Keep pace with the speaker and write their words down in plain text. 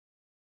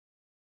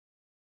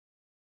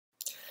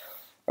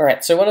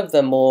Alright, so one of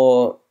the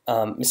more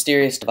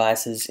mysterious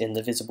devices in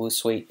the VIZZable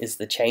suite is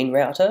the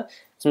ChainRoutr.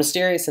 It's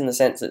mysterious in the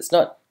sense that it's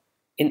not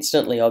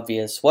instantly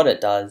obvious what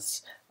it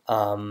does,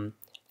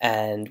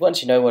 and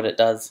once you know what it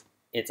does,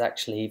 it's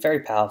actually very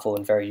powerful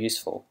and very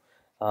useful.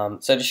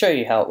 So to show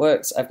you how it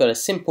works, I've got a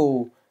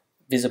simple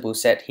VIZZable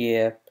set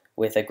here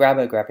with a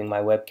grabber grabbing my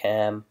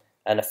webcam,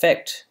 an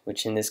effect,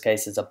 which in this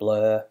case is a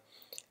blur,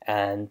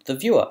 and the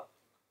viewer.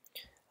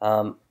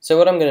 So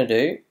what I'm going to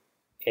do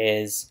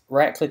is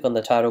right click on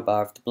the title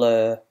bar of the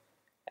blur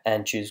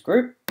and choose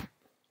group,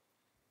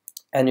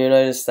 and you'll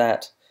notice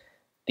that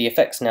the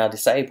effect's now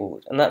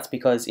disabled, and that's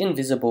because in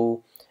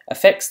VIZZable,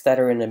 effects that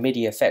are in a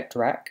MIDI effect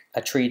rack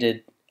are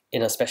treated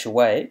in a special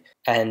way,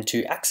 and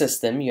to access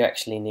them you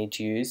actually need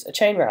to use a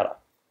ChainRouter.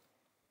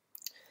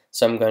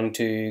 So I'm going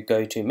to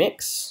go to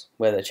Mix,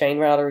 where the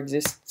ChainRouter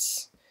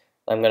exists.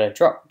 I'm going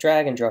to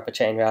drag and drop a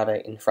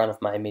ChainRouter in front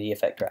of my MIDI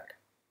effect rack.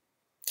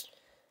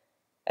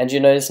 And you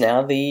notice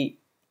now the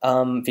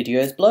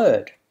video is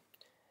blurred.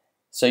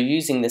 So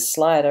using this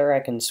slider I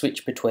can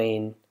switch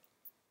between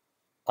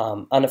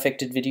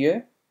unaffected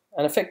video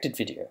and affected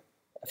video,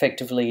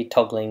 effectively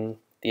toggling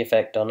the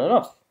effect on and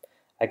off.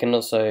 I can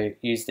also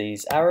use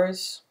these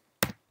arrows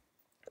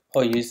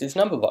or use this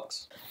number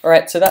box.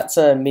 Alright, so that's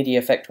a MIDI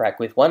effect rack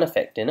with one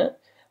effect in it,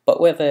 but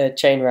where the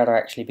ChainRouter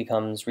actually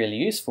becomes really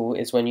useful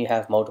is when you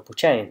have multiple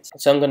chains.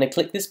 So I'm going to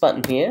click this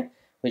button here,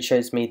 which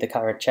shows me the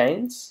current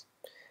chains.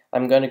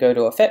 I'm going to go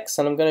to effects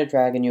and I'm going to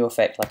drag a new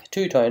effect like a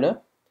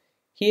two-toner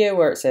here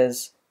where it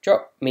says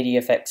drop MIDI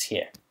effects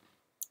here.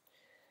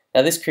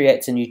 Now this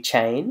creates a new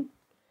chain,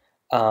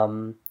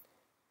 and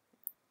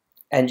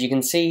you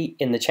can see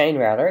in the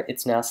ChainRouter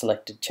it's now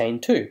selected chain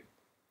 2.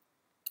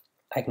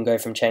 I can go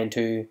from chain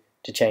 2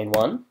 to chain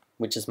 1,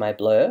 which is my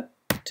blur,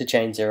 to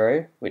chain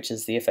 0, which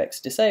is the effects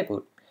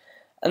disabled.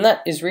 And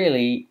that is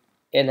really,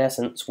 in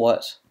essence,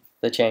 what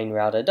the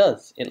ChainRouter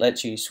does. It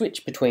lets you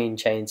switch between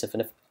chains of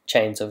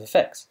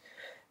effects.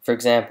 For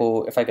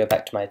example, if I go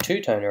back to my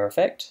two-toner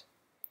effect,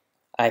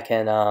 I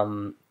can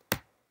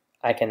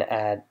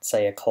add,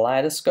 say, a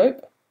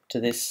kaleidoscope to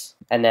this,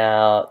 and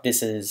now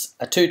this is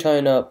a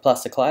two-toner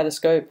plus a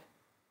kaleidoscope.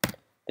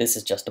 This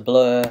is just a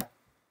blur,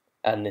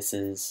 and this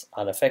is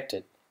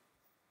unaffected.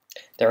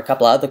 There are a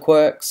couple of other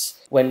quirks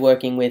when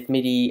working with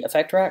MIDI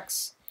effect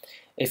racks.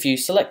 If you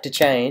select a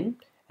chain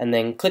and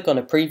then click on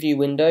a preview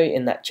window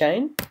in that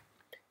chain,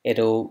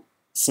 it'll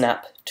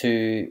snap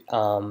to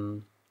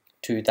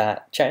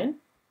that chain,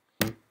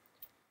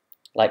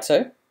 like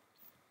so.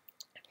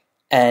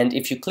 And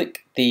if you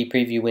click the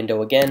preview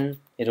window again,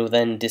 it'll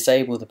then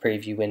disable the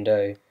preview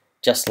window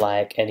just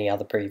like any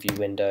other preview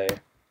window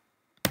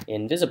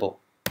in VIZZable.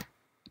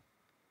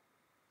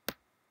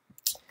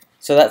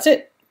 So that's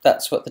it.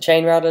 That's what the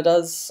ChainRouter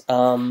does.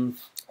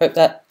 Hope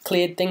that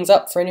cleared things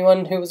up for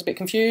anyone who was a bit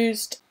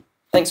confused.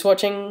 Thanks for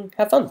watching.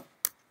 Have fun.